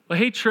Well,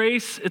 hey,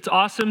 Trace, it's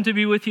awesome to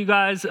be with you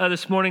guys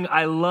this morning.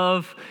 I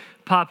love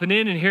popping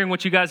in and hearing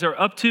what you guys are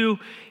up to,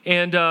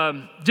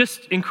 and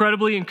just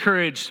incredibly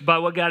encouraged by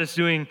what God is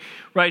doing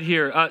right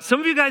here.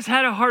 Some of you guys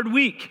had a hard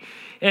week,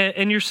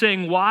 and you're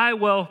saying, why?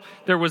 Well,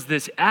 there was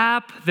this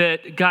app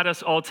that got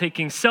us all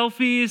taking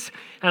selfies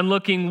and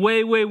looking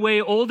way, way,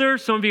 way older.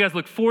 Some of you guys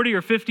look 40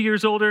 or 50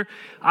 years older.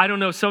 I don't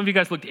know, some of you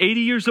guys looked 80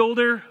 years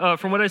older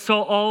from what I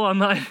saw all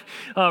online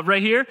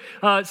right here.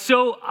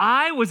 So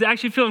I was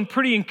actually feeling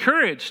pretty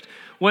encouraged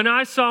when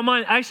I saw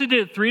mine. I actually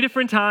did it 3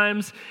 different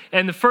times,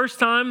 and the first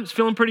time, I was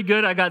feeling pretty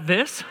good. I got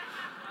this.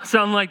 So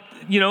I'm like,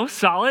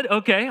 solid.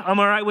 Okay, I'm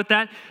all right with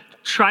that.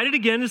 Tried it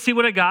again to see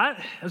what I got.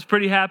 I was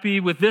pretty happy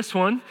with this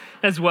one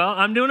as well.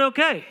 I'm doing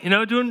okay,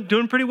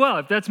 doing pretty well.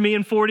 If that's me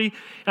in 40.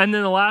 And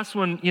then the last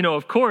one,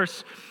 of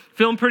course,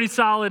 feeling pretty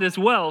solid as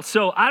well.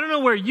 So I don't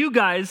know where you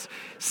guys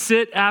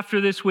sit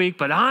after this week,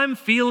 but I'm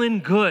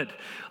feeling good.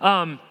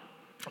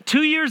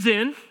 2 years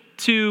in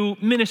to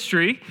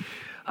ministry,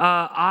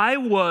 I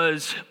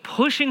was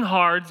pushing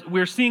hard.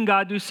 We're seeing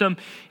God do some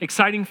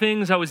exciting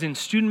things. I was in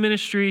student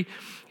ministry.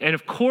 And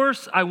of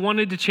course, I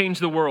wanted to change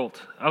the world.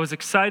 I was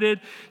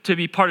excited to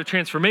be part of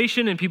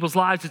transformation in people's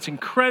lives. It's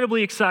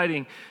incredibly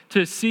exciting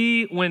to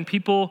see when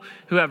people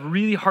who have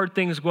really hard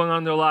things going on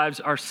in their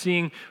lives are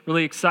seeing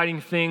really exciting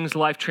things,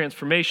 life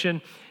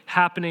transformation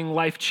happening,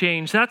 life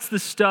change. That's the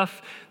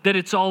stuff that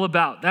it's all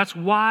about. That's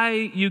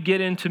why you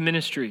get into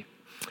ministry.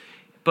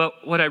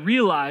 But what I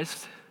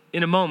realized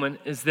in a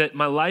moment is that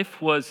my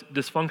life was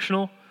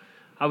dysfunctional.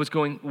 I was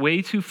going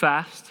way too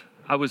fast.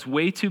 I was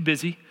way too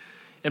busy.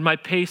 And my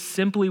pace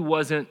simply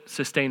wasn't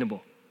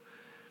sustainable.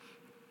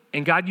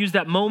 And God used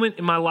that moment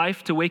in my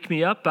life to wake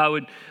me up. I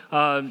would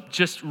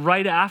just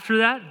right after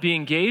that be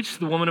engaged to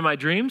the woman of my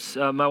dreams,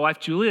 my wife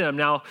Julia, I'm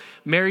now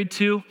married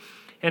to.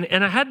 And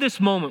I had this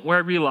moment where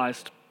I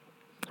realized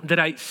that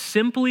I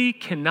simply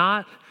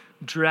cannot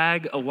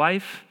drag a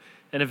wife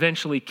and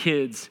eventually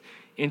kids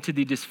into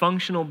the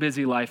dysfunctional,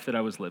 busy life that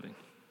I was living.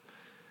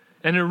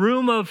 And in a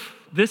room of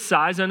this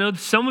size, I know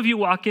some of you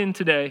walk in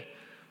today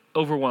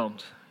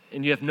overwhelmed,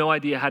 and you have no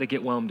idea how to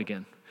get whelmed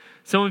again.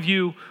 Some of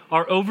you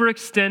are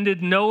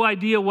overextended, no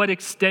idea what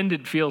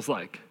extended feels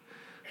like.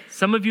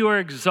 Some of you are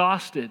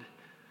exhausted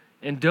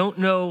and don't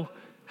know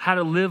how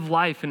to live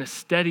life in a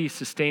steady,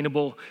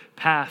 sustainable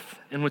path.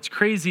 And what's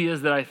crazy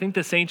is that I think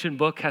this ancient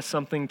book has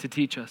something to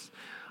teach us.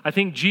 I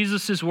think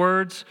Jesus'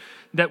 words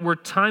that were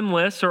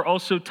timeless are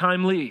also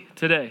timely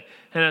today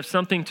and have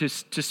something to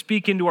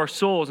speak into our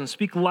souls and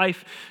speak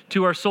life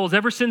to our souls.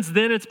 Ever since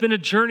then, it's been a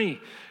journey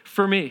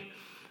for me.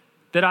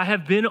 That I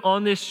have been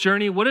on this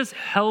journey. What does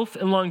health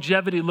and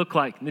longevity look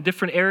like in the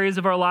different areas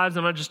of our lives?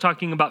 I'm not just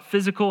talking about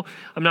physical.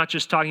 I'm not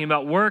just talking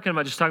about work. I'm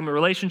not just talking about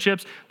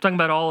relationships. I'm talking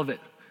about all of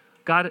it.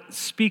 God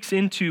speaks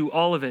into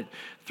all of it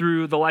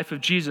through the life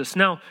of Jesus.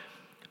 Now,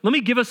 let me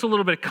give us a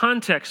little bit of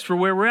context for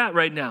where we're at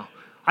right now.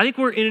 I think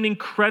we're in an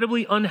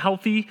incredibly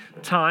unhealthy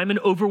time, an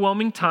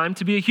overwhelming time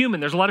to be a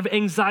human. There's a lot of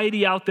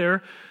anxiety out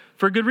there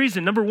for a good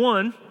reason. Number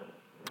one,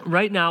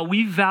 right now,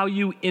 we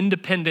value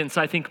independence,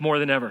 I think, more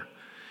than ever.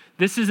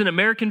 This is an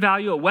American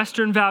value, a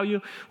Western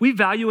value. We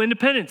value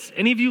independence.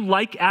 Any of you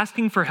like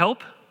asking for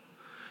help?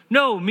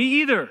 No,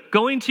 me either.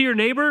 Going to your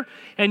neighbor,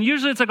 and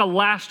usually it's like a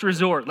last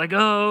resort. Like,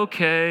 oh,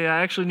 okay,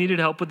 I actually needed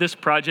help with this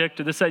project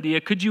or this idea.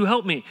 Could you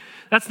help me?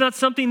 That's not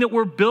something that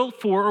we're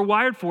built for or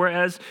wired for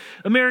as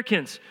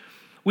Americans.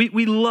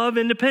 We love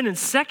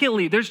independence.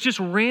 Secondly, there's just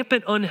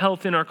rampant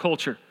unhealth in our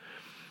culture.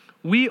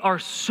 We are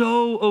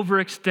so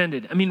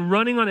overextended. I mean,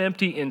 running on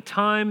empty in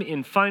time,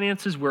 in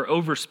finances, we're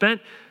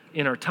overspent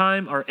in our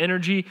time, our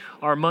energy,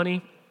 our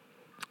money,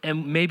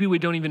 and maybe we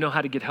don't even know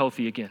how to get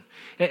healthy again.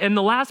 And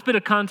the last bit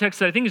of context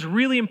that I think is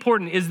really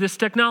important is this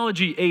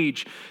technology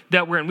age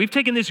that we're in. We've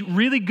taken this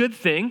really good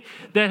thing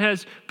that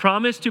has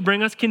promised to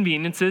bring us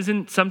conveniences,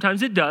 and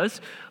sometimes it does,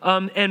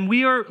 and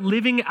we are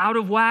living out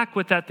of whack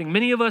with that thing.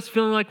 Many of us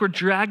feeling like we're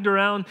dragged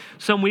around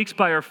some weeks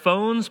by our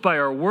phones, by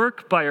our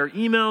work, by our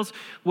emails,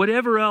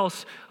 whatever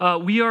else.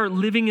 We are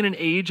living in an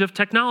age of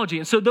technology.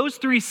 And so those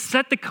three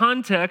set the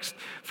context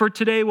for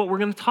today, what we're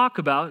going to talk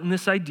about, and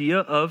this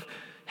idea of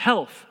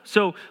health.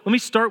 So let me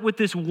start with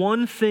this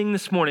one thing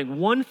this morning.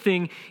 One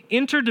thing,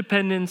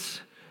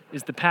 interdependence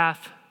is the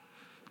path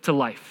to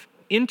life.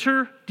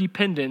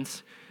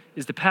 Interdependence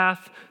is the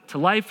path to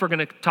life. We're going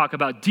to talk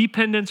about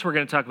dependence. We're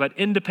going to talk about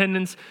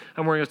independence.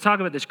 And we're going to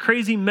talk about this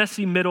crazy,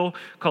 messy middle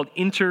called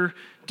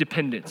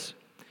interdependence.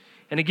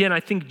 And again, I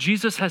think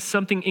Jesus has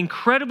something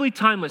incredibly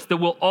timeless that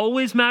will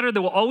always matter,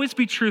 that will always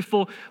be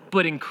truthful,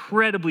 but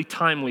incredibly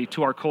timely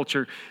to our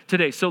culture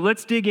today. So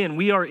let's dig in.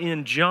 We are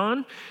in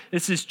John.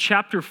 This is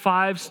chapter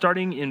 5,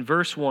 starting in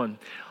verse 1.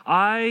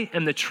 I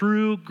am the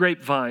true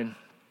grapevine,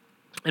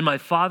 and my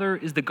Father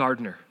is the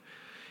gardener.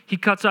 He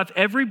cuts off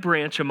every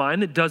branch of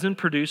mine that doesn't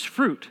produce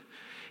fruit,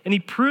 and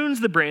he prunes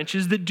the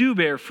branches that do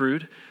bear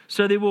fruit,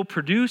 so they will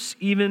produce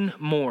even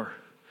more.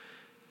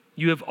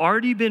 You have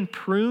already been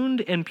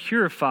pruned and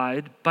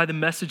purified by the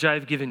message I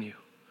have given you.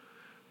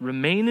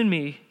 Remain in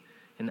me,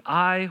 and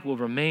I will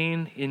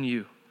remain in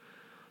you.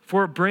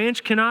 For a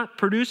branch cannot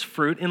produce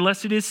fruit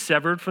unless it is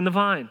severed from the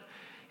vine,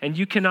 and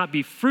you cannot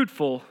be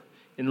fruitful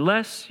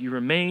unless you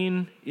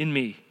remain in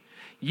me.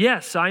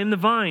 Yes, I am the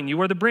vine,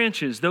 you are the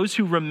branches. Those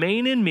who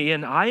remain in me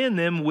and I in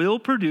them will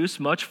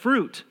produce much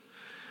fruit.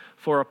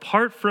 For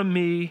apart from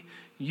me,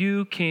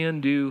 you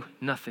can do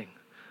nothing.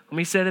 Let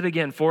me say that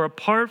again. For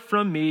apart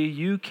from me,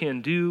 you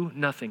can do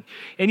nothing.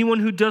 Anyone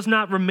who does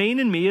not remain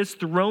in me is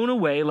thrown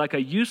away like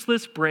a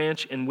useless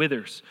branch and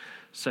withers.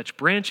 Such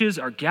branches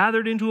are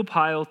gathered into a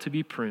pile to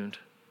be burned.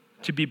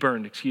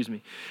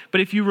 But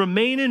if you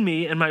remain in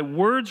me and my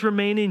words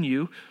remain in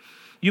you,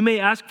 you may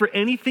ask for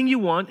anything you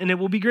want and it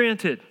will be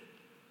granted.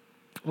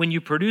 When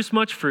you produce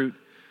much fruit,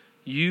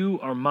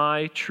 you are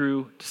my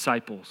true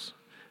disciples.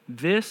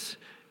 This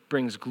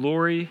brings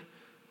glory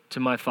to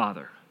my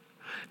Father.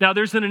 Now,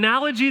 there's an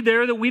analogy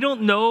there that we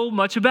don't know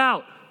much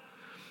about.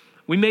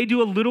 We may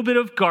do a little bit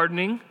of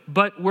gardening,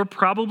 but we're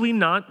probably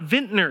not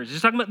vintners.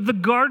 He's talking about the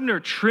gardener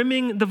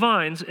trimming the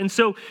vines. And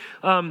so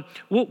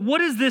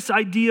what is this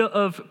idea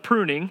of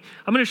pruning?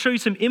 I'm going to show you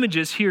some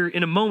images here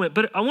in a moment,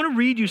 but I want to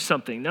read you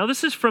something. Now,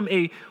 this is from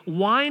a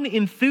wine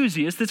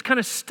enthusiast that's kind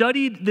of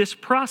studied this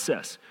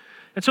process.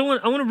 And so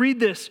I want to read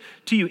this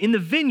to you. In the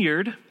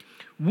vineyard,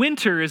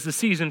 winter is the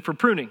season for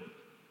pruning.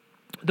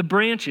 The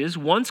branches,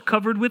 once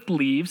covered with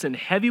leaves and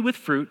heavy with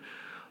fruit,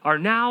 are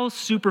now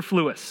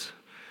superfluous,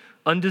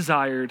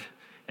 undesired,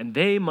 and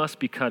they must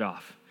be cut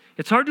off.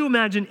 It's hard to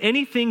imagine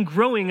anything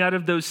growing out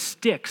of those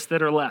sticks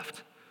that are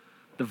left.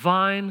 The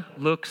vine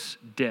looks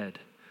dead.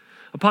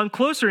 Upon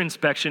closer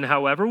inspection,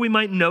 however, we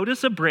might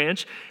notice a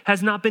branch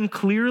has not been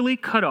clearly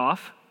cut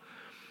off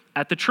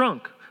at the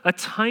trunk. A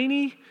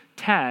tiny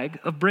tag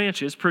of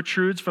branches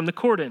protrudes from the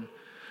cordon.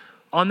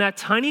 On that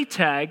tiny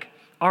tag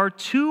are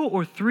 2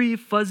 or 3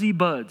 fuzzy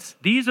buds.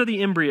 These are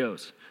the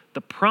embryos,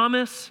 the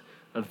promise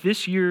of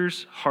this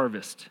year's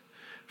harvest.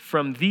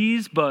 From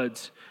these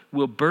buds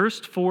will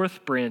burst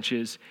forth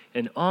branches,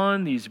 and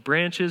on these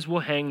branches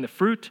will hang the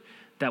fruit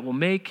that will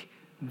make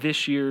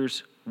this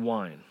year's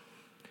wine.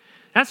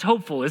 That's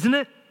hopeful, isn't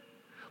it?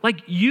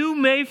 Like, you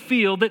may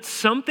feel that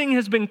something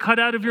has been cut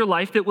out of your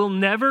life that will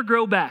never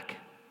grow back.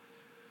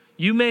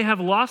 You may have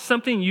lost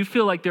something. You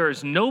feel like there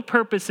is no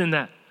purpose in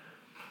that.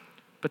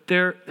 But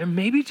there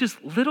may be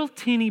just little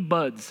teeny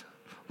buds,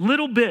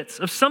 little bits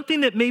of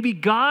something that maybe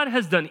God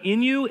has done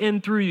in you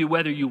and through you,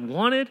 whether you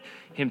wanted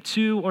him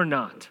to or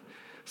not.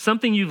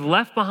 Something you've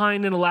left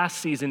behind in the last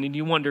season and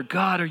you wonder,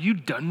 God, are you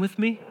done with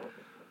me?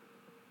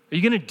 Are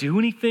you going to do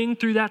anything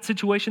through that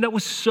situation? That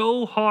was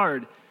so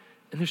hard.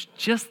 And there's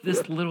just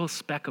this little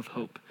speck of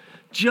hope.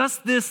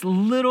 Just this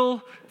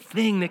little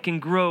thing that can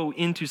grow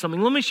into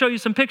something. Let me show you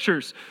some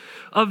pictures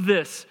of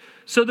this.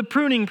 So the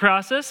pruning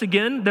process,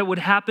 again, that would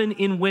happen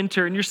in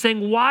winter. And you're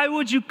saying, why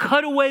would you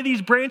cut away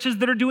these branches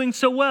that are doing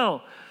so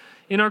well?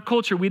 In our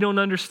culture, we don't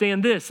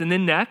understand this. And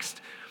then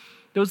next,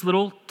 those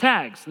little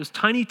tags, those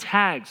tiny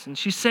tags. And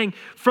she's saying,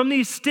 from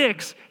these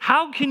sticks,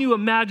 how can you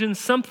imagine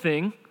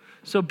something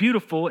so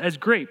beautiful as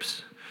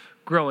grapes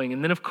growing?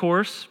 And then, of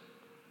course,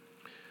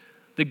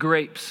 the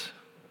grapes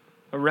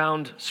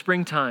around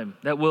springtime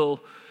that will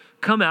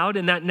come out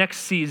in that next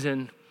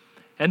season.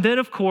 And then,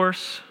 of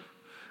course,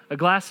 a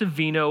glass of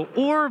vino,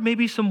 or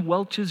maybe some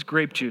Welch's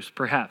grape juice,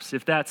 perhaps,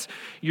 if that's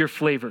your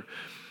flavor.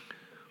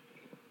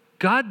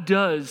 God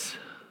does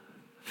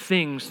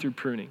things through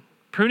pruning.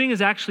 Pruning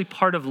is actually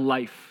part of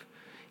life.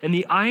 And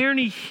the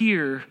irony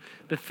here,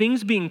 the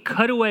things being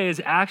cut away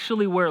is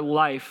actually where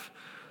life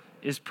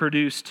is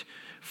produced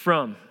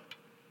from.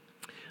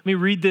 Let me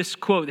read this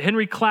quote.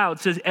 Henry Cloud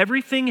says,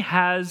 everything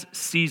has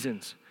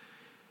seasons.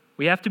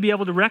 We have to be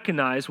able to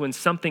recognize when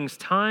something's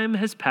time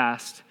has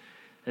passed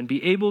and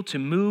be able to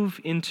move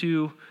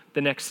into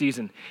the next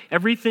season.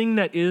 Everything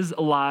that is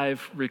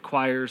alive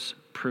requires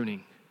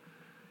pruning.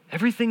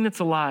 Everything that's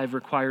alive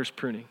requires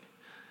pruning.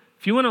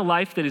 If you want a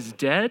life that is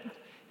dead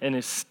and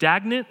is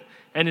stagnant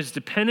and is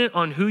dependent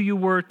on who you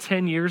were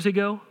 10 years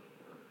ago,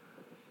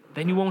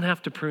 then you won't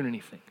have to prune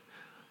anything.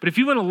 But if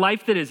you want a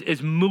life that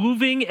is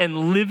moving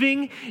and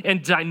living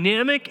and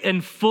dynamic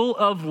and full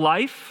of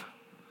life,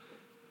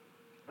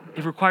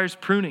 it requires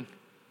pruning.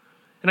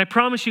 And I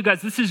promise you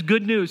guys, this is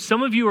good news.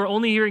 Some of you are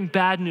only hearing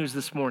bad news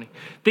this morning.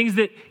 Things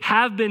that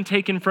have been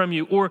taken from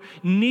you or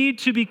need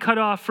to be cut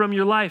off from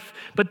your life.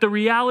 But the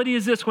reality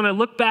is this, when I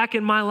look back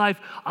in my life,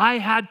 I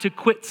had to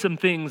quit some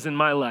things in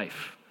my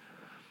life.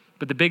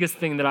 But the biggest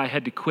thing that I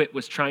had to quit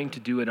was trying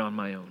to do it on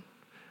my own.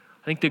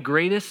 I think the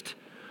greatest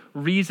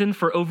reason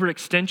for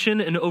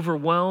overextension and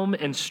overwhelm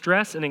and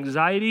stress and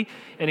anxiety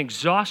and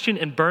exhaustion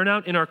and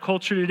burnout in our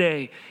culture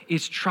today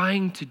is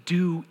trying to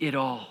do it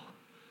all,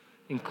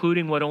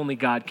 including what only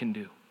God can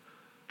do.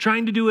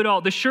 Trying to do it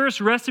all. The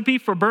surest recipe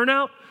for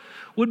burnout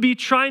would be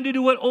trying to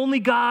do what only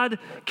God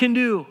can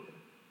do.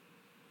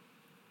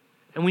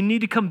 And we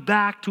need to come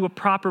back to a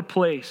proper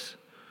place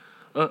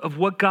of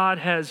what God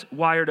has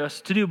wired us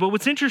to do. But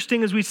what's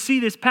interesting as we see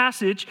this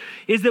passage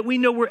is that we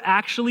know we're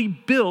actually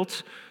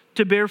built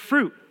to bear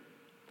fruit.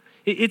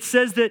 It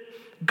says that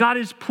God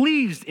is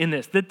pleased in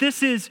this, that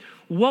this is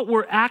what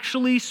we're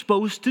actually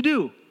supposed to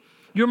do.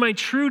 You're my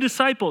true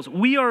disciples.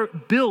 We are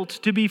built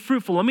to be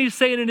fruitful. Let me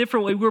say it in a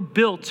different way. We're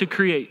built to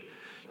create.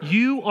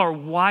 You are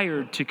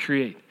wired to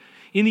create.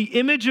 In the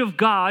image of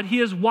God, he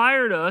has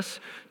wired us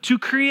to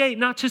create,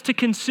 not just to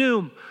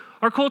consume.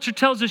 Our culture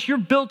tells us you're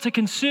built to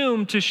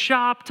consume, to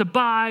shop, to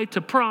buy,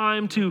 to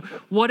prime, to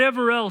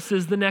whatever else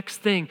is the next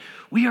thing.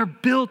 We are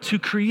built to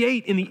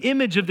create in the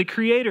image of the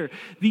Creator,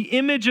 the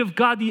image of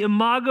God, the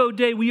Imago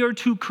Dei. We are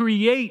to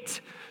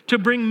create, to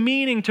bring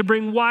meaning, to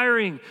bring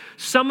wiring.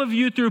 Some of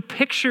you through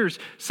pictures,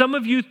 some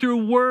of you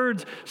through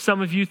words,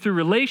 some of you through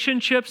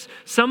relationships,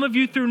 some of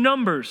you through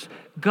numbers.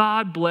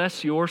 God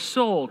bless your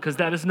soul, because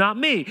that is not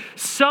me.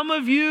 Some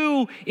of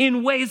you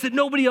in ways that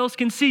nobody else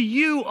can see.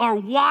 You are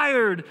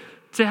wired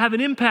to have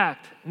an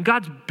impact. And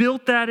God's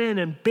built that in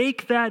and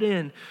baked that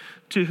in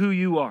to who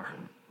you are.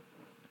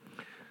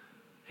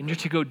 And you're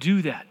to go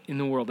do that in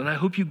the world. And I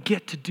hope you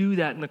get to do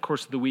that in the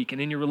course of the week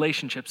and in your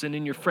relationships and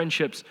in your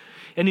friendships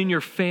and in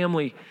your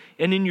family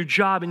and in your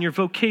job and your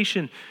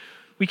vocation.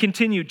 We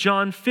continue,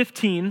 John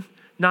 15,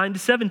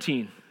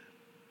 9-17.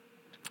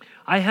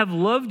 I have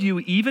loved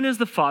you even as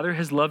the Father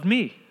has loved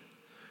me.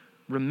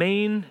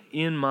 Remain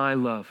in my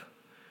love.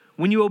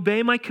 When you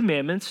obey my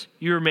commandments,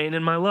 you remain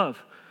in my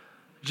love,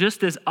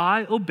 just as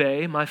I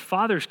obey my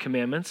Father's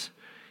commandments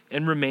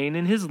and remain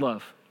in his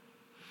love.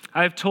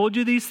 I have told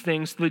you these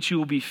things so that you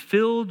will be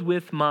filled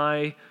with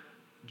my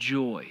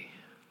joy.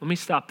 Let me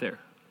stop there.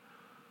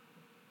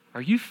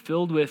 Are you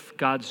filled with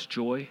God's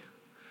joy?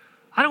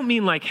 I don't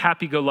mean like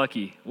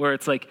happy-go-lucky, where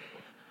it's like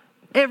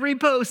every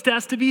post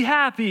has to be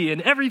happy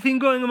and everything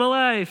going in my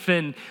life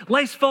and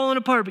life's falling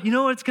apart, but you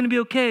know what? It's going to be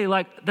okay.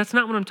 Like, that's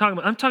not what I'm talking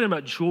about. I'm talking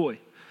about joy.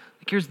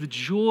 Like, here's the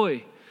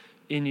joy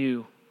in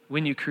you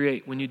when you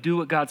create, when you do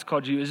what God's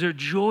called you. Is there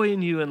joy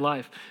in you in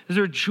life? Is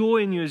there joy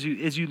in you as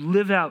you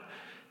live out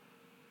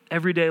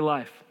everyday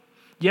life?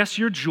 Yes,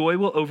 your joy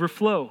will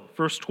overflow.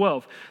 Verse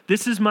 12,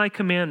 this is my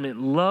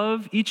commandment.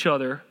 Love each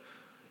other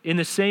in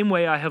the same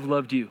way I have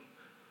loved you.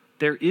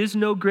 There is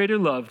no greater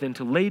love than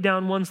to lay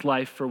down one's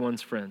life for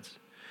one's friends.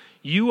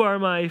 You are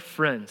my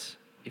friends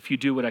if you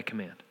do what I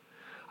command.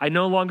 I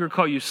no longer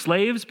call you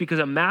slaves because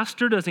a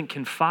master doesn't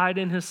confide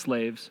in his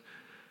slaves.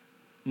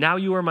 Now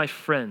you are my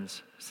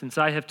friends, since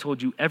I have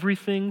told you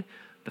everything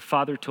the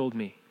Father told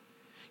me.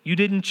 You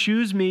didn't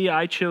choose me,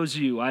 I chose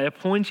you. I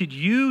appointed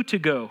you to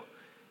go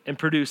and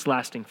produce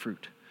lasting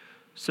fruit,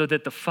 so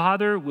that the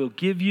Father will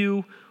give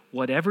you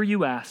whatever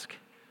you ask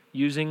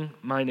using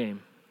my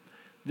name.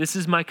 This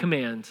is my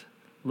command,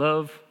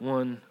 love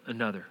one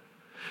another.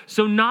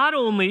 So not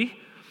only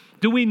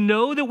do we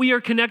know that we are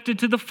connected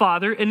to the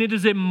Father, and it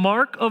is a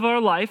mark of our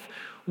life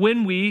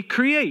when we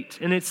create.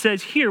 And it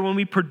says here, when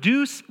we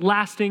produce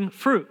lasting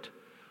fruit.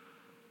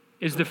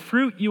 Is the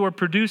fruit you are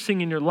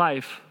producing in your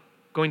life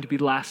going to be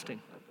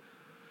lasting?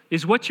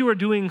 Is what you are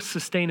doing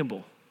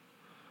sustainable?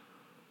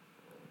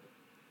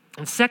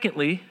 And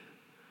secondly,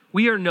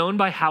 we are known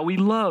by how we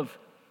love.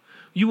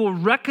 You will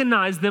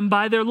recognize them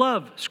by their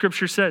love,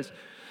 Scripture says.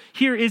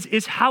 Here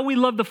is how we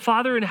love the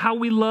Father and how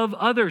we love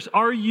others.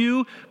 Are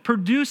you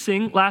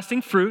producing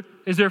lasting fruit?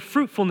 Is there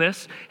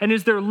fruitfulness? And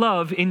is there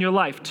love in your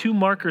life? Two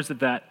markers of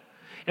that.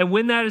 And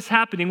when that is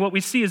happening, what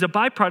we see as a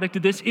byproduct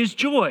of this is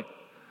joy.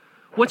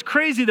 What's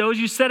crazy, though, is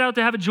you set out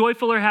to have a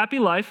joyful or happy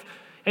life,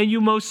 and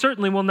you most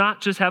certainly will not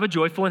just have a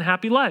joyful and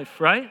happy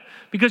life, right?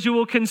 Because you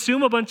will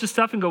consume a bunch of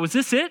stuff and go, is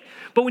this it?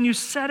 But when you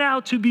set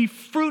out to be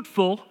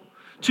fruitful,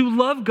 to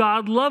love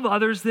God, love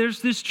others,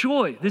 there's this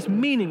joy, this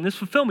meaning, this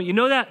fulfillment. You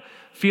know that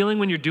feeling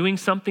when you're doing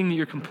something that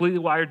you're completely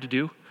wired to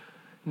do?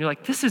 And you're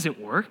like, this isn't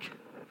work.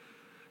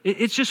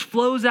 It just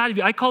flows out of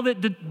you. I call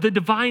it the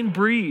divine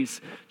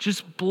breeze,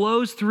 just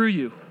blows through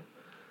you.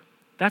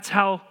 That's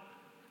how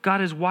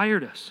God has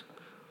wired us,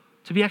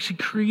 to be actually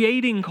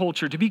creating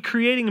culture, to be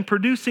creating and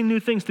producing new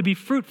things, to be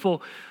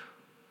fruitful.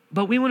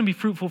 But we want to be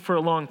fruitful for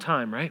a long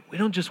time, right? We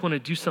don't just want to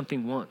do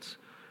something once.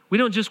 We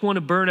don't just want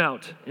to burn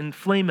out and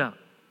flame out.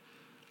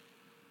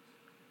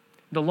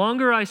 The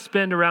longer I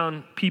spend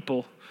around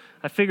people,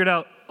 I figured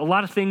out a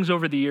lot of things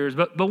over the years,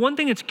 but one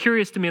thing that's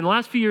curious to me, in the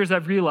last few years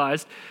I've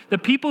realized the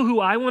people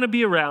who I want to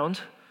be around,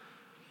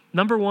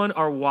 number one,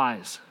 are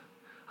wise.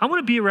 I want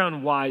to be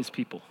around wise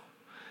people.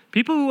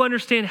 People who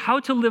understand how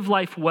to live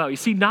life well. You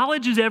see,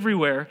 knowledge is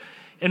everywhere,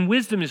 and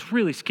wisdom is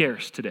really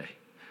scarce today.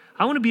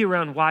 I want to be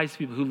around wise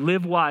people who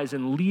live wise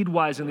and lead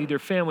their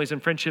families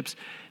and friendships.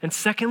 And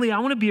secondly, I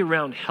want to be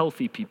around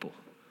healthy people.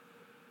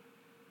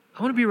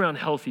 I want to be around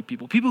healthy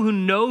people, people who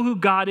know who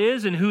God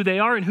is and who they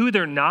are and who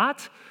they're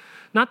not.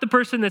 Not the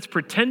person that's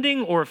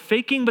pretending or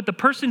faking, but the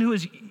person who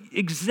is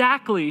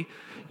exactly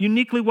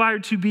uniquely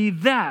wired to be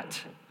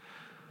that.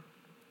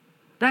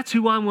 That's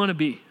who I want to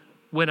be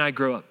when I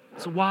grow up.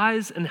 It's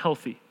wise and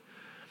healthy.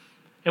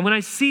 And when I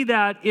see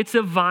that, it's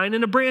a vine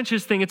and a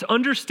branches thing. It's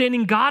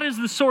understanding God is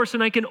the source,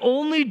 and I can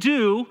only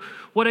do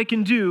what I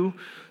can do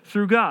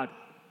through God.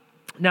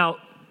 Now,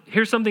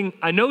 here's something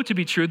I know to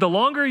be true. The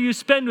longer you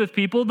spend with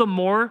people, the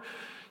more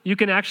you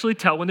can actually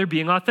tell when they're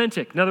being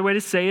authentic. Another way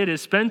to say it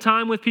is spend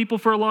time with people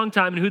for a long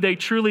time, and who they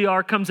truly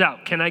are comes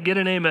out. Can I get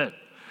an amen?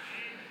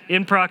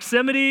 In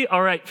proximity,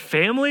 all right,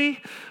 family.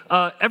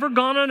 Ever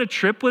gone on a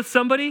trip with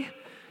somebody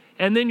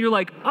and then you're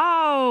like,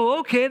 oh,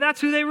 okay,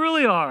 that's who they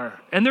really are.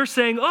 And they're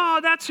saying, oh,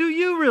 that's who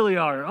you really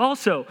are.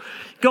 Also,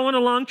 go on a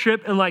long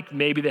trip and like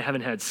maybe they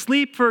haven't had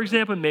sleep, for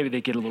example, maybe they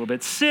get a little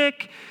bit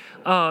sick.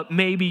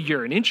 Maybe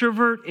you're an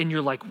introvert and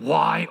you're like,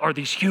 why are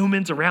these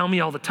humans around me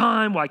all the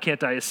time? Why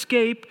can't I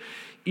escape?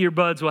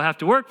 Earbuds will have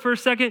to work for a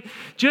second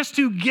just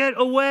to get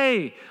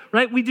away,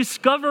 right? We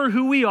discover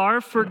who we are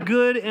for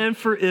good and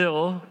for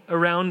ill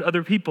around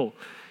other people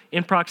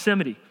in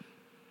proximity.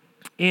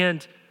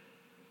 And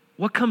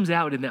what comes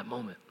out in that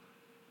moment?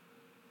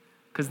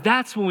 Because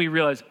that's when we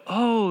realize,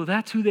 oh,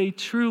 that's who they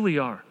truly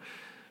are.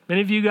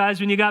 Many of you guys,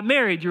 when you got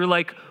married, you were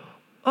like,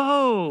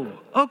 oh,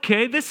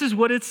 okay, this is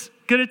what it's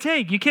going to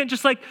take. You can't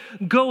just like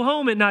go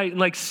home at night and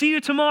like see you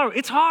tomorrow.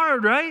 It's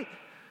hard, right?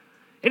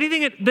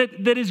 Anything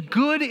that is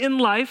good in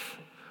life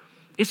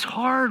is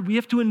hard. We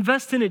have to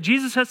invest in it.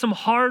 Jesus has some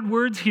hard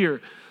words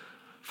here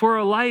for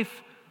our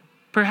life,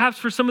 perhaps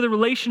for some of the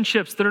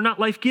relationships that are not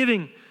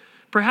life-giving,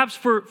 perhaps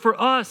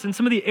for us in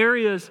some of the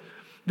areas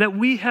that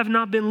we have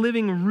not been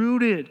living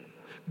rooted,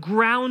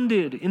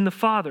 grounded in the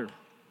Father.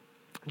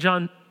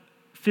 John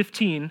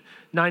 15,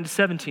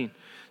 9-17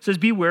 says,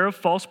 beware of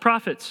false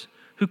prophets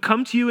who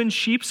come to you in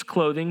sheep's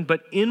clothing,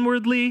 but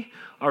inwardly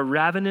are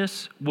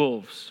ravenous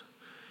wolves.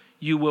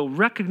 You will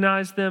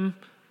recognize them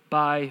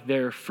by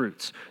their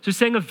fruits. So he's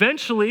saying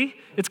eventually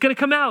it's going to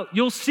come out.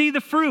 You'll see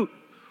the fruit,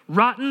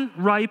 rotten,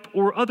 ripe,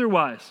 or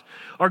otherwise.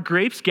 Are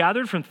grapes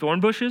gathered from thorn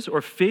bushes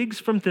or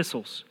figs from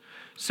thistles?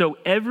 So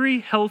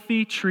every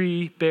healthy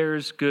tree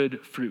bears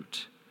good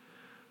fruit,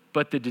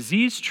 but the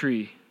diseased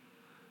tree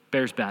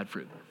bears bad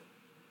fruit.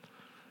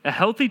 A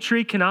healthy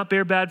tree cannot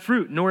bear bad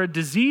fruit, nor a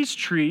diseased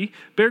tree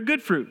bear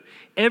good fruit.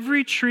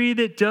 Every tree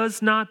that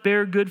does not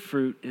bear good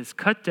fruit is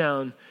cut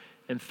down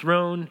and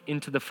thrown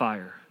into the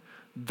fire.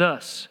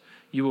 Thus,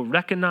 you will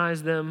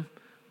recognize them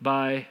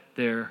by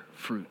their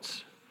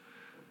fruits.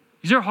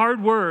 These are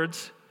hard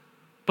words,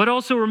 but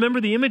also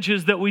remember the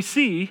images that we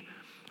see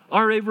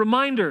are a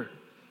reminder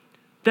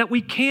that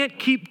we can't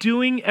keep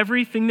doing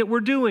everything that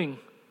we're doing.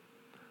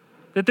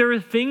 That there are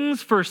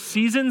things for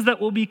seasons that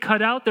will be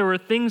cut out. There are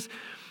things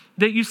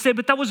that you say,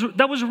 but that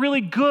was really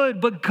good,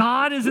 but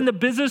God is in the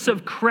business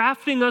of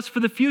crafting us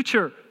for the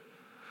future.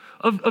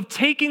 Of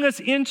taking us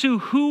into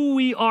who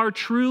we are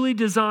truly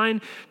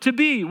designed to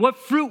be. What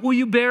fruit will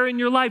you bear in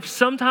your life?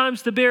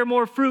 Sometimes to bear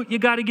more fruit, you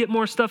got to get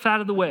more stuff out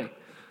of the way.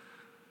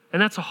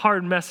 And that's a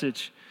hard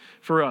message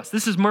for us.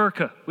 This is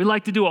Merca. We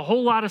like to do a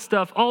whole lot of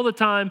stuff all the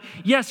time.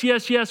 Yes,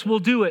 yes, yes, we'll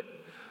do it.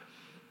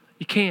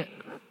 You can't.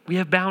 We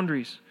have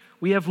boundaries.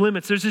 We have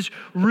limits. There's this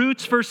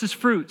roots versus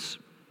fruits.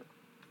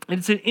 And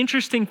it's an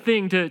interesting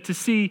thing to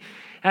see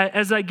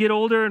as I get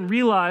older and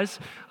realize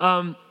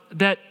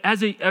that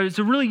as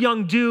a really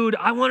young dude,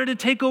 I wanted to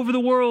take over the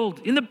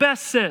world in the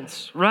best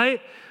sense,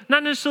 right?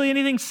 Not necessarily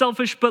anything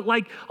selfish, but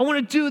like, I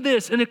want to do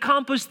this and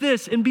accomplish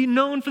this and be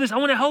known for this. I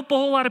want to help a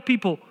whole lot of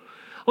people.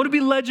 I want to be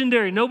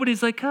legendary.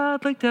 Nobody's like,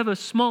 I'd like to have a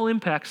small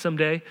impact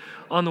someday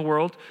on the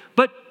world.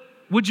 But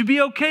would you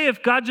be okay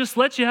if God just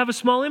lets you have a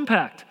small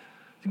impact?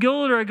 To get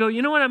older, I go,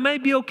 you know what? I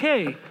might be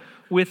okay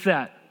with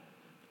that.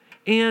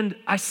 And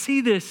I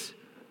see this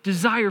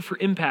desire for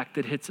impact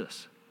that hits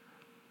us.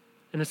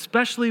 And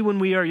especially when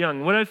we are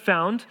young. What I've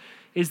found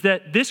is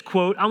that this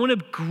quote, I want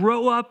to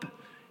grow up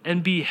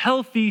and be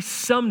healthy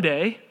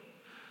someday.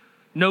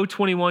 No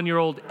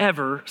 21-year-old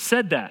ever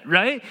said that,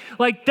 right?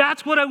 Like,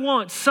 that's what I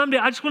want someday.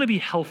 I just want to be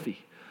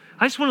healthy.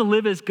 I just want to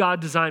live as God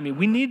designed me.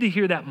 We need to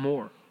hear that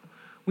more.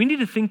 We need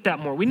to think that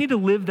more. We need to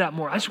live that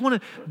more. I just want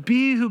to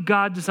be who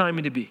God designed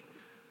me to be.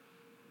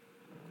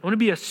 I want to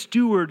be a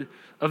steward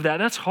of that.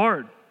 That's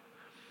hard.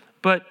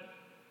 But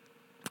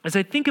as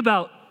I think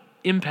about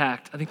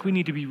impact, I think we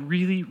need to be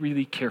really,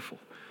 really careful.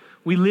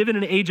 We live in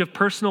an age of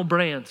personal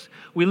brands.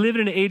 We live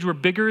in an age where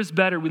bigger is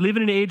better. We live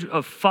in an age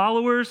of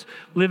followers.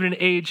 We live in an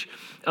age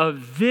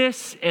of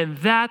this and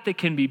that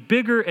can be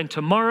bigger, and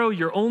tomorrow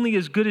you're only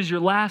as good as your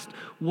last,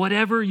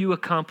 whatever you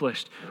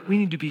accomplished. We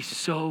need to be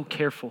so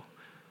careful.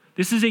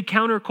 This is a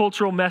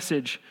countercultural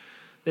message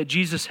that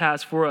Jesus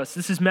has for us.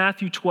 This is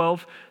Matthew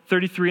 12,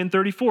 33 and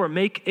 34.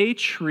 Make a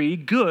tree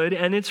good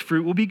and its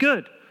fruit will be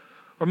good.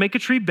 Or make a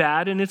tree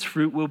bad and its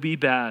fruit will be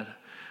bad.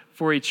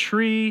 For a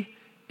tree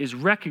is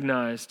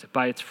recognized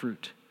by its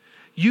fruit.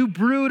 You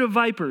brood of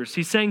vipers,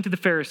 he's saying to the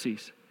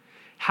Pharisees,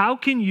 how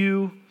can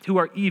you who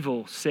are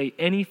evil say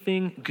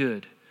anything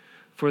good?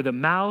 For the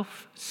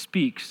mouth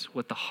speaks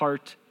what the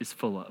heart is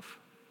full of.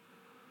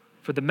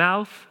 For the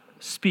mouth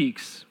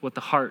speaks what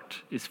the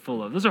heart is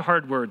full of. Those are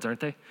hard words,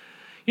 aren't they?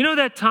 You know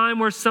that time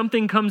where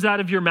something comes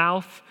out of your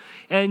mouth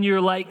and you're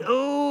like,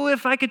 oh,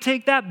 if I could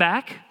take that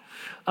back,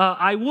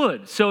 I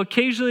would. So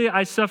occasionally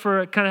I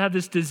have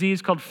this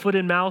disease called foot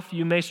and mouth.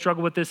 You may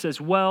struggle with this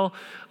as well.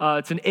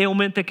 It's an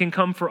ailment that can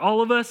come for all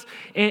of us.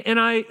 And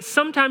I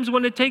sometimes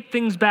want to take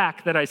things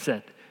back that I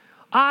said.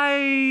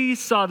 I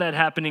saw that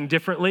happening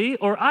differently,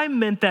 or I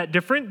meant that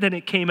different than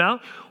it came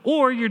out,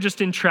 or you're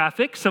just in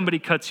traffic, somebody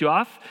cuts you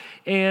off,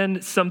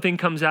 and something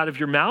comes out of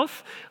your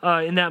mouth.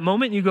 In that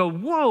moment, you go,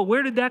 whoa,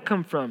 where did that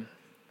come from?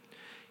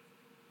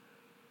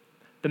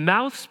 The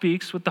mouth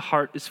speaks what the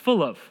heart is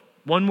full of.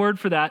 One word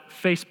for that,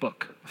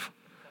 Facebook.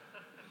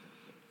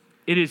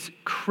 It is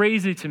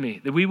crazy to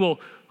me that we will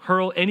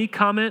hurl any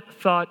comment,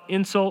 thought,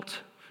 insult,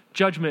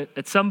 judgment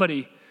at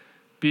somebody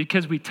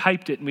because we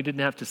typed it and we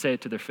didn't have to say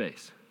it to their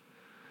face.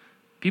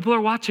 People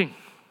are watching,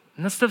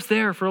 and that stuff's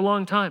there for a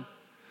long time.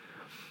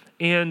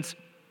 And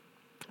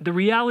the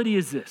reality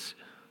is this.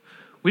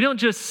 We don't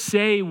just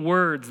say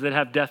words that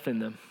have death in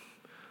them.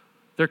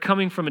 They're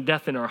coming from a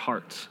death in our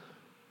hearts.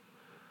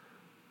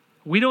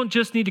 We don't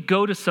just need to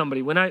go to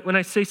somebody. When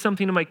I say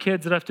something to my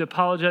kids that I have to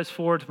apologize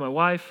for, to my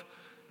wife,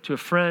 to a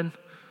friend,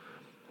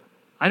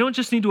 I don't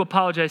just need to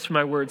apologize for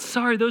my words.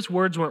 Sorry, those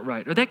words weren't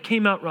right, or that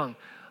came out wrong.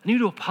 I need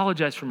to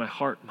apologize for my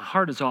heart. My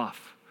heart is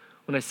off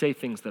when I say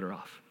things that are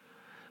off.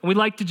 And we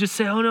like to just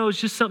say, oh no, it's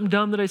just something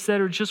dumb that I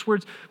said, or just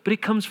words, but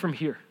it comes from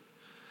here.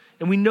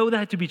 And we know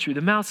that to be true.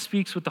 The mouth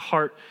speaks what the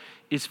heart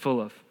is full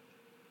of.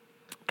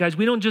 Guys,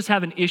 we don't just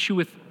have an issue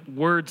with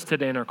words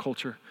today in our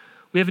culture.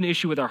 We have an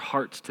issue with our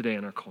hearts today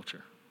in our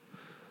culture.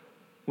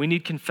 We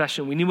need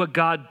confession. We need what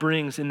God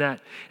brings in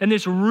that. And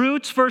this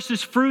roots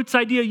versus fruits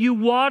idea, you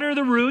water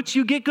the roots,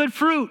 you get good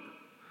fruit.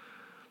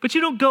 But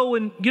you don't go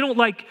and you don't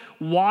like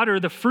water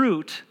the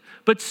fruit.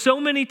 But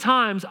so many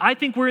times, I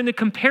think we're in the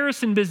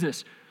comparison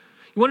business.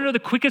 You want to know the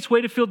quickest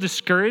way to feel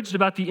discouraged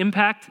about the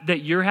impact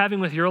that you're having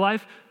with your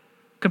life?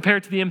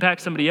 Compared to the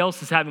impact somebody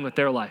else is having with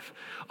their life.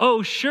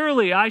 Oh,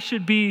 surely I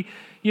should be,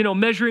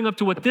 measuring up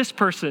to what this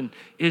person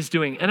is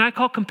doing. And I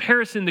call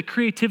comparison the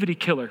creativity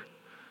killer.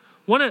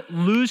 Want to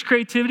lose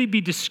creativity,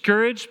 be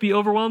discouraged, be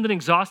overwhelmed and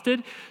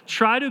exhausted?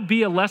 Try to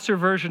be a lesser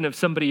version of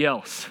somebody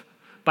else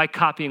by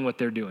copying what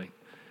they're doing.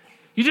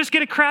 You just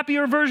get a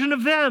crappier version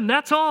of them,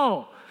 that's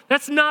all.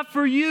 That's not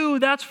for you,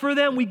 that's for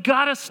them. We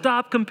gotta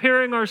stop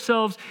comparing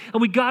ourselves,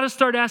 and we gotta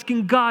start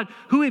asking God,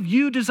 who have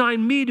you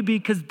designed me to be?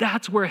 Because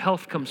that's where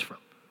health comes from.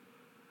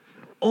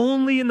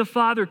 Only in the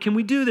Father can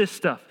we do this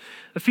stuff.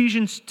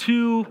 Ephesians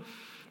 2,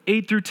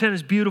 8 through 10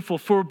 is beautiful.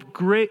 For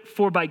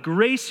by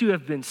grace you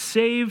have been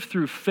saved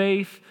through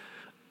faith.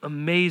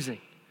 Amazing.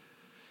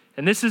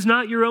 And this is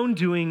not your own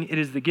doing, it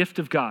is the gift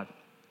of God,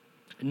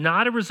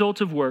 not a result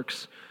of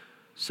works,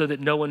 so that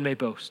no one may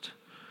boast.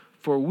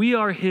 For we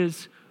are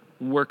his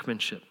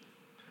workmanship,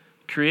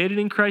 created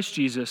in Christ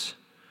Jesus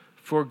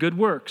for good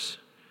works,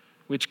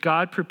 which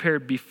God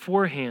prepared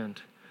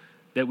beforehand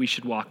that we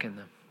should walk in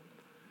them.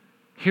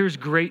 Here's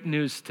great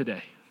news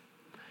today,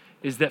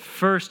 is that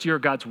first you're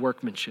God's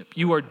workmanship.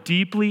 You are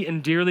deeply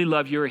and dearly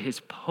loved. You are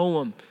his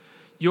poem.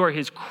 You are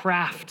his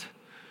craft.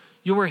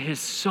 You are his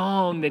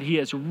song that he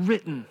has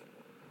written.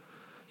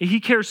 He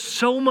cares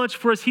so much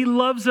for us. He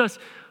loves us.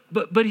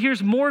 But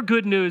here's more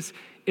good news,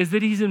 is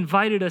that he's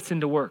invited us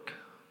into work.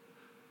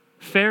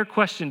 Fair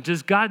question.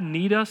 Does God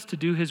need us to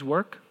do his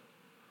work?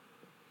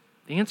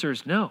 The answer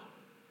is no.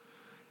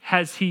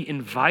 Has he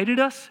invited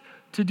us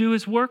to do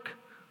his work?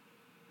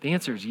 The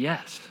answer is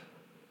yes.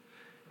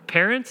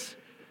 Parents,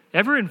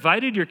 ever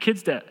invited your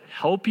kids to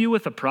help you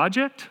with a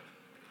project?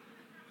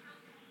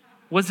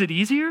 Was it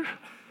easier?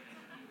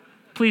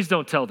 Please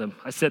don't tell them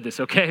I said this,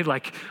 okay?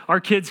 Like, our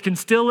kids can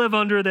still live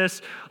under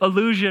this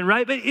illusion,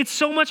 right? But it's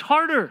so much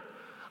harder.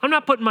 I'm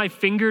not putting my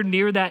finger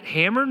near that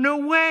hammer.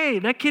 No way.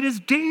 That kid is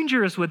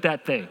dangerous with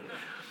that thing.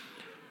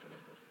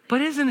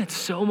 But isn't it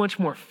so much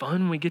more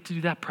fun when we get to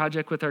do that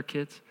project with our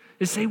kids?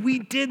 Is say, we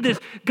did this.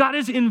 God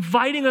is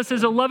inviting us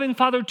as a loving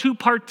father to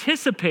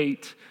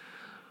participate,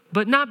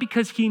 but not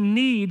because he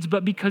needs,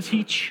 but because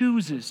he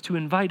chooses to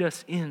invite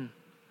us in.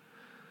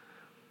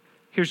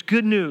 Here's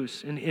good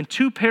news. In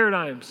two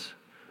paradigms,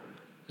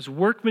 there's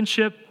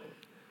workmanship,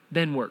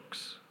 then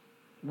works.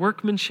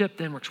 Workmanship,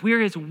 then works. We are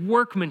his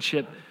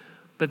workmanship,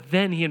 but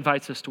then he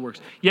invites us to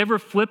works. You ever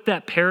flip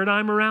that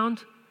paradigm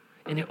around?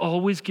 And it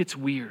always gets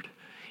weird.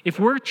 If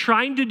we're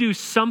trying to do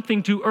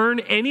something to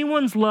earn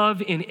anyone's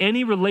love in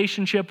any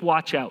relationship,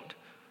 watch out.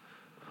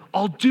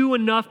 I'll do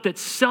enough that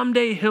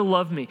someday he'll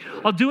love me.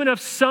 I'll do enough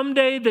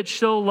someday that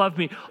she'll love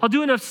me. I'll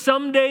do enough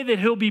someday that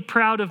he'll be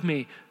proud of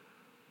me.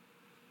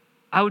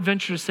 I would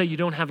venture to say you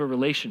don't have a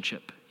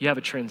relationship. You have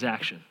a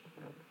transaction.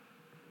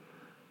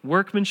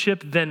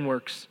 Workmanship, then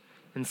works.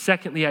 And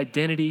secondly,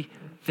 identity,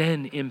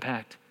 then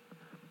impact.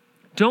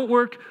 Don't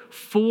work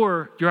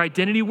for your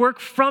identity, work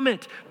from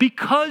it.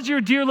 Because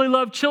you're dearly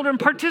loved children,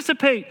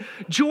 participate.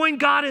 Join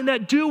God in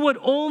that. Do what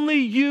only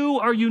you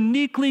are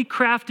uniquely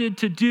crafted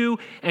to do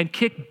and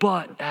kick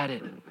butt at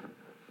it.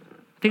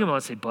 I think I'm going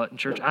to say butt in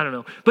church. I don't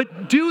know.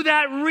 But do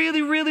that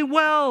really, really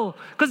well,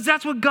 because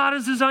that's what God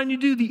has designed you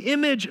to do, the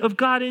image of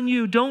God in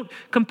you. Don't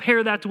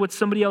compare that to what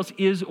somebody else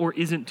is or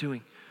isn't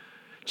doing.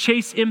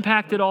 Chase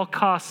impact at all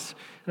costs.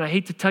 And I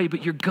hate to tell you,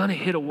 but you're going to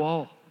hit a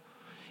wall.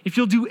 If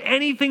you'll do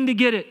anything to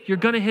get it, you're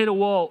going to hit a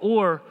wall.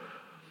 Or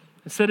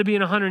instead of being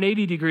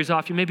 180 degrees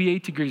off, you may be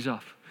 8 degrees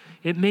off.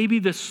 It may be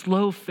the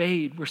slow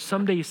fade where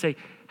someday you say,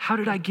 how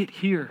did I get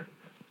here?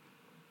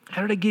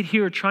 How did I get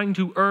here trying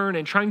to earn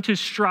and trying to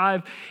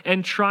strive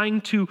and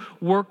trying to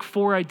work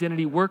for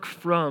identity, work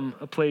from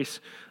a place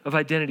of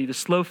identity? The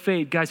slow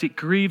fade, guys, it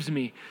grieves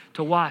me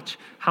to watch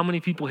how many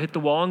people hit the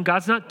wall. And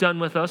God's not done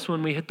with us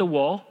when we hit the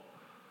wall.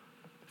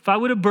 If I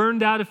would have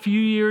burned out a few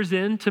years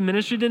into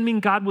ministry, it didn't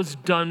mean God was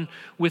done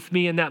with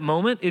me in that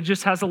moment. It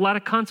just has a lot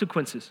of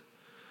consequences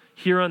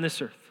here on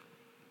this earth.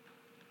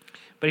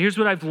 But here's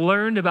what I've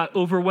learned about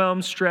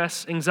overwhelm,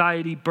 stress,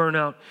 anxiety,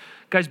 burnout.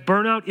 Guys,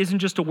 burnout isn't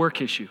just a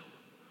work issue,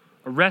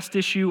 a rest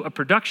issue, a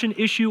production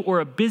issue, or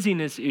a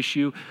busyness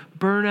issue.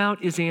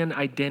 Burnout is an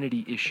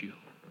identity issue.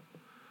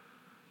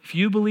 If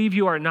you believe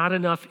you are not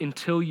enough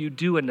until you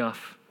do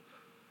enough,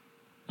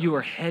 you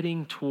are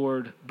heading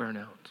toward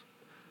burnout.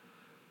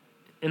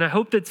 And I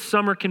hope that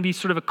summer can be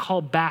sort of a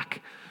call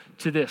back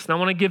to this. And I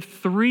want to give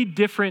 3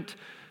 different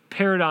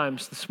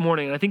paradigms this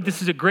morning. And I think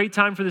this is a great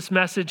time for this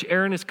message.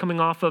 Aaron is coming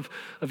off of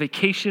a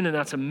vacation, and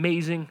that's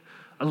amazing.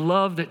 I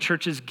love that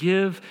churches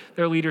give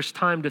their leaders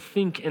time to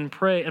think and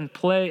pray and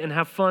play and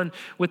have fun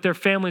with their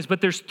families. But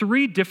there's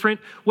 3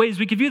 different ways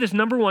we can view this.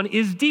 Number 1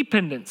 is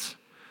dependence.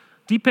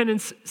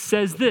 Dependence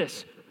says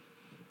this: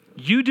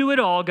 you do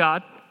it all,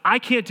 God. I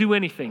can't do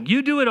anything.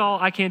 You do it all.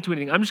 I can't do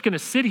anything. I'm just going to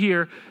sit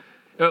here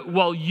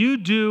while you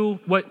do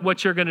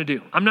what you're going to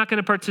do. I'm not going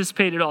to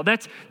participate at all.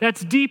 That's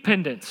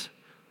dependence.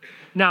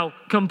 Now,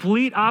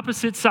 complete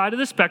opposite side of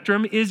the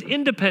spectrum is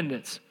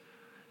independence.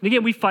 And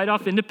again, we fight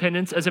off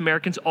independence as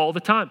Americans all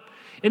the time.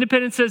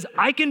 Independence says,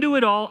 I can do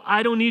it all.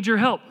 I don't need your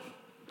help.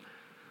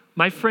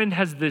 My friend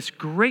has this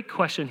great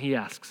question he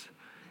asks.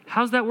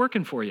 How's that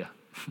working for you?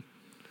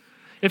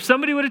 If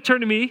somebody would have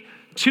turned to me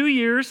 2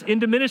 years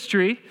into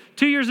ministry,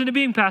 2 years into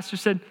being pastor,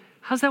 said,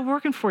 how's that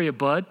working for you,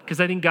 bud?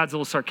 Because I think God's a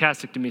little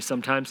sarcastic to me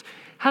sometimes.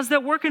 How's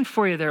that working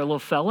for you there, little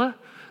fella?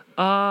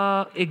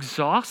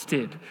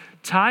 Exhausted,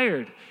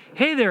 tired.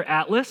 Hey there,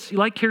 Atlas. You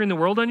like carrying the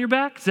world on your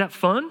back? Is that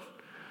fun?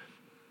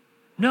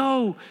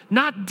 No,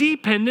 not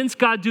dependence,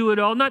 God do it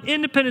all. Not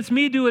independence,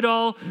 me do it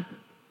all.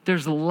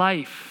 There's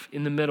life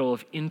in the middle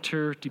of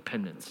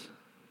interdependence.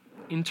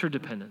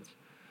 Interdependence.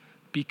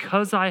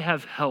 Because I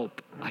have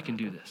help, I can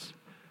do this.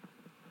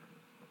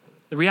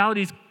 The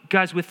reality is,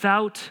 guys,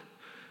 without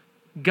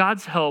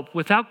God's help,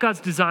 without God's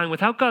design,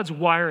 without God's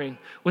wiring,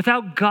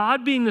 without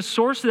God being the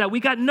source of that, we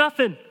got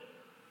nothing.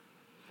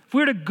 If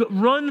we were to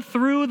run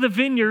through the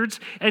vineyards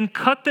and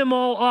cut them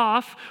all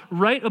off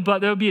right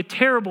above, that would be a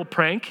terrible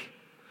prank,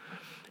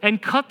 and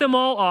cut them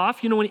all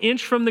off, 1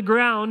 inch from the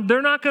ground,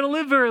 they're not going to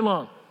live very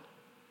long.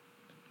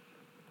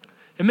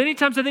 And many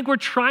times I think we're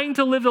trying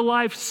to live a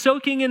life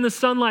soaking in the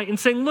sunlight and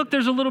saying, look,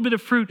 there's a little bit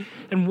of fruit,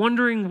 and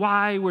wondering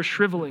why we're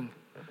shriveling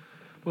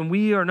when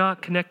we are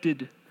not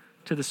connected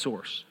to the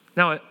source.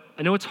 Now,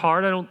 I know it's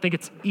hard. I don't think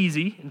it's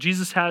easy. And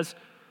Jesus has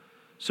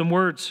some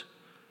words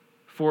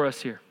for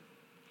us here.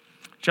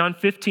 John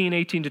 15,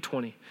 18 to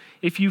 20.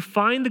 If you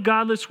find the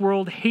godless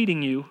world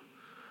hating you,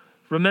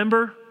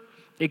 remember,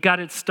 it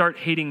got its start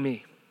hating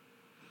me.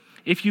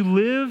 If you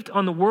lived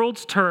on the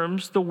world's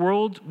terms, the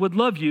world would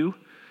love you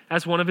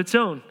as one of its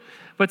own.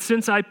 But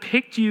since I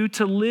picked you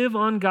to live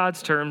on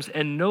God's terms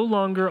and no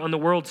longer on the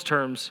world's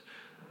terms,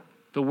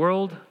 the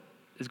world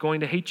is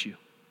going to hate you.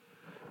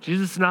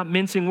 Jesus is not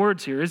mincing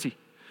words here, is he?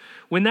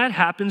 When that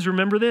happens,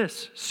 remember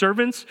this: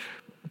 servants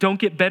don't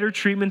get better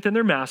treatment than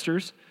their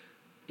masters.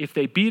 If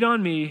they beat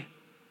on me,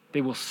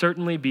 they will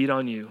certainly beat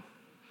on you.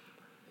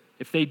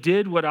 If they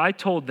did what I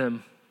told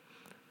them,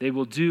 they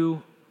will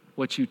do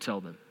what you tell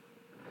them.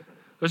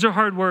 Those are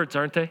hard words,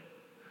 aren't they?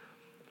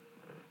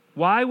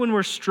 Why, when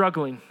we're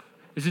struggling,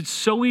 is it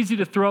so easy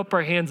to throw up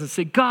our hands and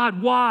say,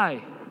 God,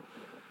 why?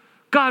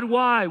 God,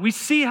 why? We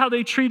see how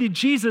they treated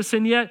Jesus,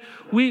 and yet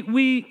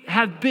we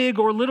have big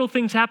or little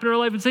things happen in our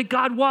life and say,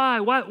 God, why?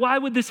 Why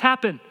would this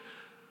happen?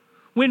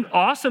 When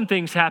awesome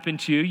things happen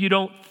to you, you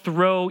don't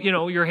throw,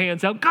 your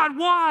hands out. God,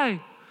 why?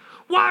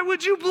 Why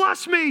would you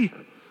bless me?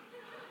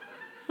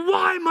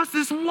 Why must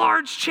this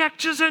large check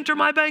just enter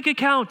my bank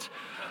account?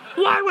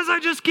 Why was I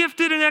just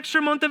gifted an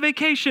extra month of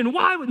vacation?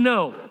 Why?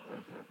 No,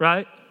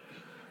 right?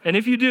 And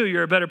if you do,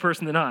 you're a better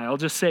person than I. I'll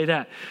just say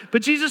that.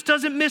 But Jesus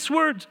doesn't mince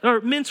words.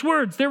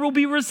 There will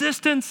be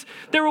resistance.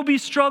 There will be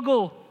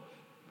struggle.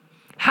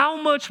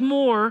 How much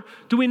more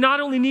do we not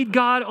only need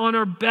God on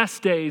our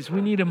best days,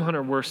 we need him on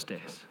our worst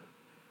days?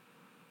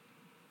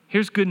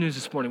 Here's good news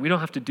this morning. We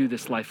don't have to do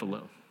this life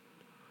alone.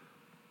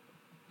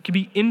 We can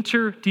be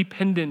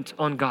interdependent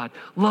on God.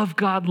 Love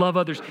God, love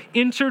others.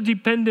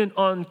 Interdependent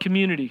on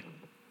community.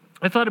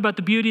 I thought about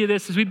the beauty of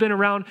this as we've been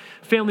around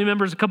family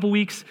members a couple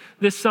weeks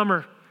this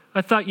summer.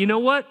 I thought, you know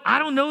what? I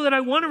don't know that I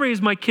want to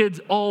raise my kids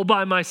all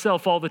by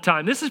myself all the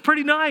time. This is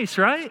pretty nice,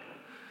 right?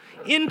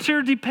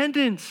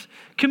 Interdependence,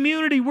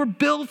 community, we're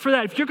built for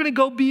that. If you're going to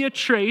go be a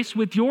trace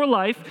with your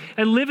life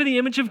and live in the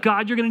image of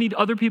God, you're going to need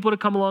other people to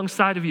come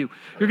alongside of you.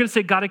 You're going to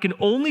say, God, I can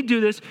only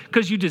do this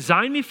because you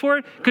designed me for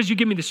it, because you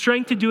give me the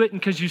strength to do it, and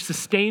because you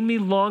sustain me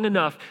long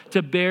enough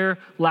to bear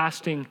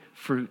lasting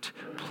fruit.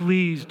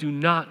 Please do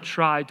not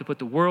try to put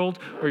the world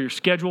or your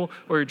schedule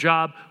or your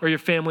job or your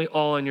family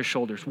all on your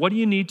shoulders. What do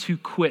you need to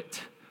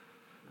quit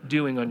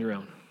doing on your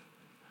own?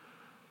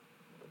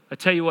 I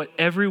tell you what,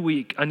 every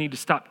week I need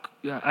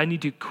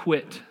to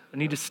quit. I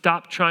need to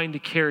stop trying to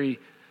carry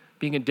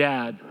being a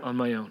dad on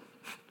my own.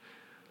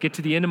 Get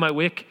to the end of my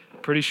wick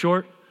pretty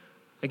short.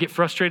 I get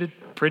frustrated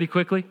pretty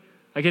quickly.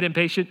 I get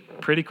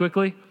impatient pretty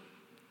quickly.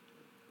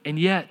 And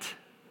yet,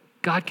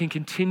 God can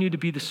continue to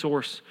be the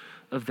source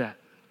of that.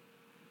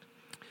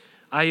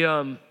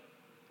 I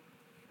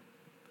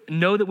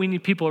know that we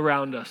need people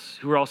around us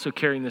who are also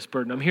carrying this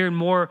burden. I'm hearing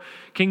more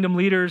kingdom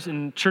leaders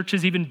and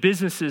churches, even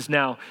businesses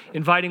now,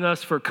 inviting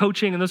us for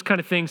coaching and those kind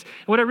of things.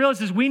 And what I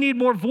realize is we need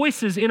more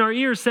voices in our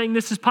ears saying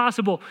this is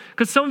possible.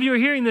 Because some of you are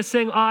hearing this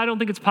saying, I don't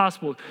think it's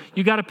possible.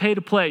 You got to pay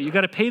to play. You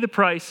got to pay the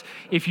price.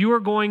 If you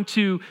are going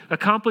to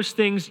accomplish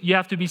things, you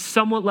have to be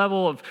somewhat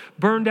level of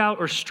burned out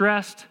or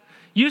stressed.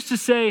 Used to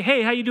say,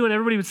 hey, how you doing?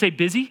 Everybody would say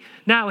busy.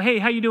 Now, hey,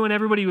 how you doing?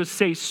 Everybody would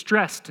say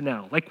stressed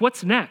now. Like,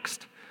 what's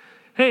next?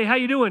 Hey, how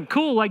you doing?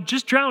 Cool, like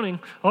just drowning.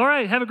 All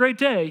right, have a great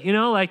day.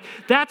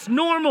 That's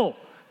normal.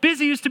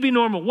 Busy used to be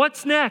normal.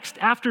 What's next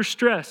after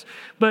stress?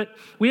 But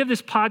we have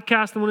this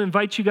podcast. I want to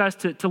invite you guys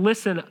to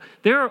listen.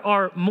 There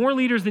are more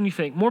leaders than you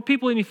think, more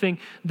people than you think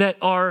that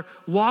are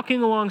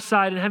walking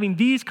alongside and having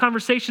these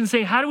conversations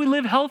saying, how do we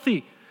live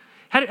healthy?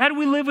 How do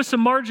we live with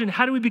some margin?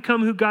 How do we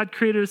become who God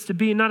created us to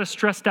be and not a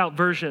stressed out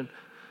version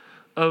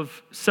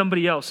of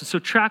somebody else? And so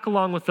track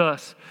along with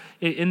us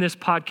in this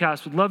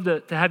podcast. We'd love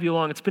to have you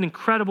along. It's been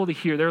incredible to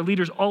hear. There are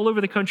leaders all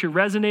over the country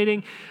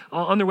resonating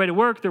on their way to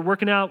work. They're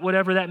working out,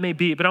 whatever that may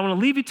be. But I want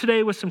to leave you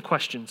today with some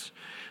questions.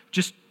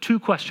 Just 2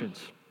 questions.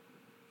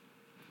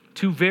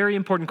 2 very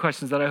important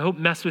questions that I hope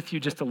mess with you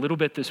just a little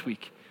bit this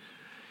week.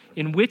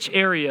 In which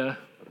area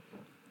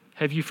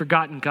have you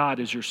forgotten God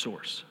is your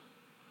source?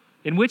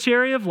 In which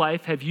area of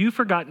life have you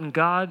forgotten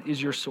God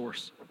is your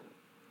source?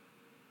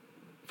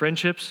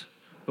 Friendships,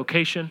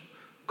 vocation,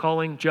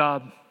 calling,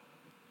 job,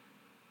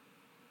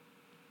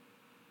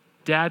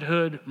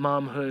 dadhood,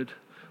 momhood.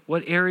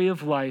 What area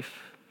of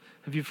life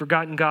have you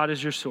forgotten God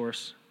as your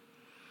source?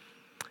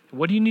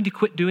 What do you need to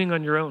quit doing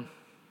on your own?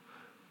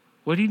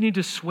 What do you need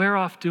to swear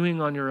off doing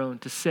on your own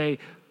to say,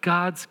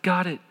 God's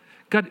got it?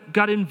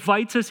 God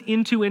invites us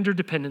into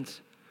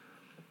interdependence.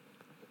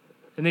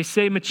 And they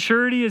say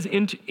maturity is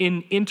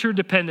in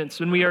interdependence.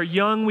 When we are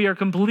young, we are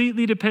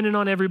completely dependent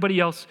on everybody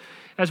else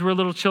as we're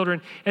little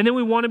children. And then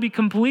we want to be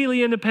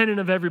completely independent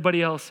of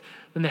everybody else.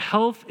 And the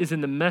health is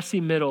in the messy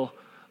middle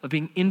of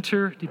being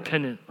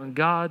interdependent on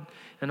God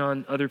and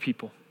on other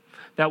people.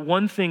 That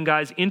one thing,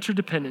 guys,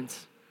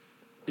 interdependence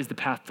is the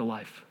path to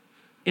life.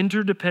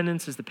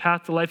 Interdependence is the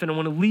path to life. And I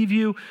want to leave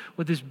you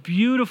with this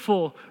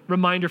beautiful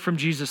reminder from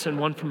Jesus and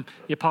one from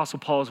the Apostle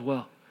Paul as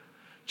well.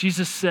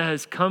 Jesus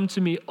says, come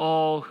to me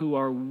all who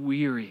are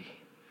weary,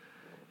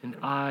 and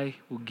I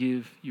will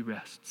give you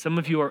rest. Some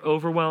of you are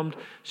overwhelmed,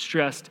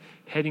 stressed,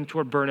 heading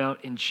toward burnout,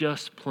 and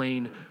just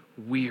plain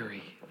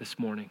weary this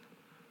morning.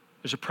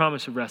 There's a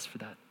promise of rest for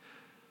that.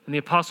 And the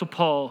Apostle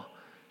Paul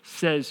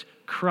says,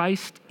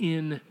 Christ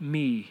in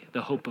me,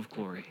 the hope of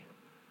glory.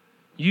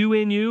 You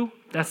in you,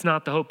 that's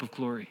not the hope of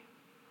glory.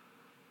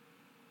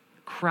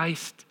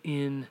 Christ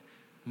in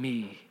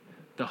me,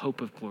 the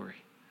hope of glory.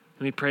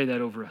 Let me pray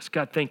that over us.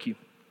 God, thank you.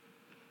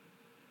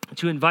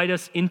 To invite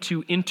us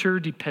into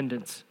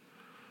interdependence.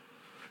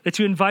 That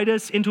you invite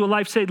us into a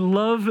life, say,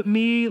 love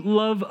me,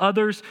 love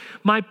others.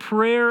 My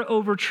prayer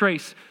over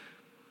Trace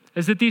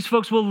is that these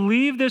folks will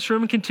leave this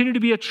room and continue to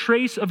be a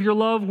trace of your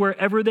love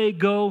wherever they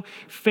go,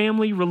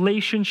 family,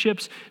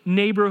 relationships,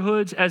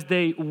 neighborhoods, as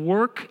they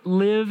work,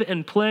 live,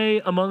 and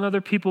play among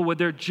other people. Would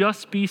there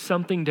just be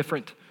something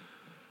different?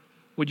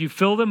 Would you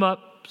fill them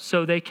up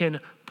so they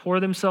can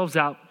pour themselves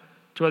out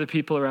to other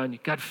people around you?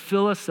 God,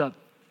 fill us up.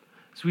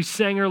 As we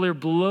sang earlier,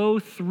 blow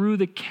through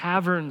the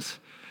caverns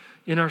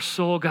in our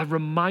soul. God,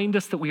 remind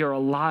us that we are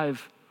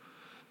alive.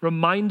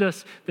 Remind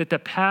us that the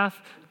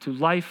path to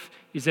life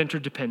is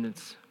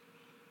interdependence.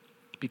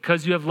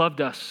 Because you have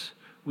loved us,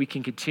 we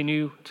can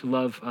continue to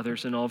love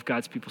others. And all of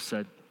God's people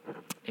said,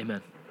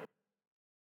 amen.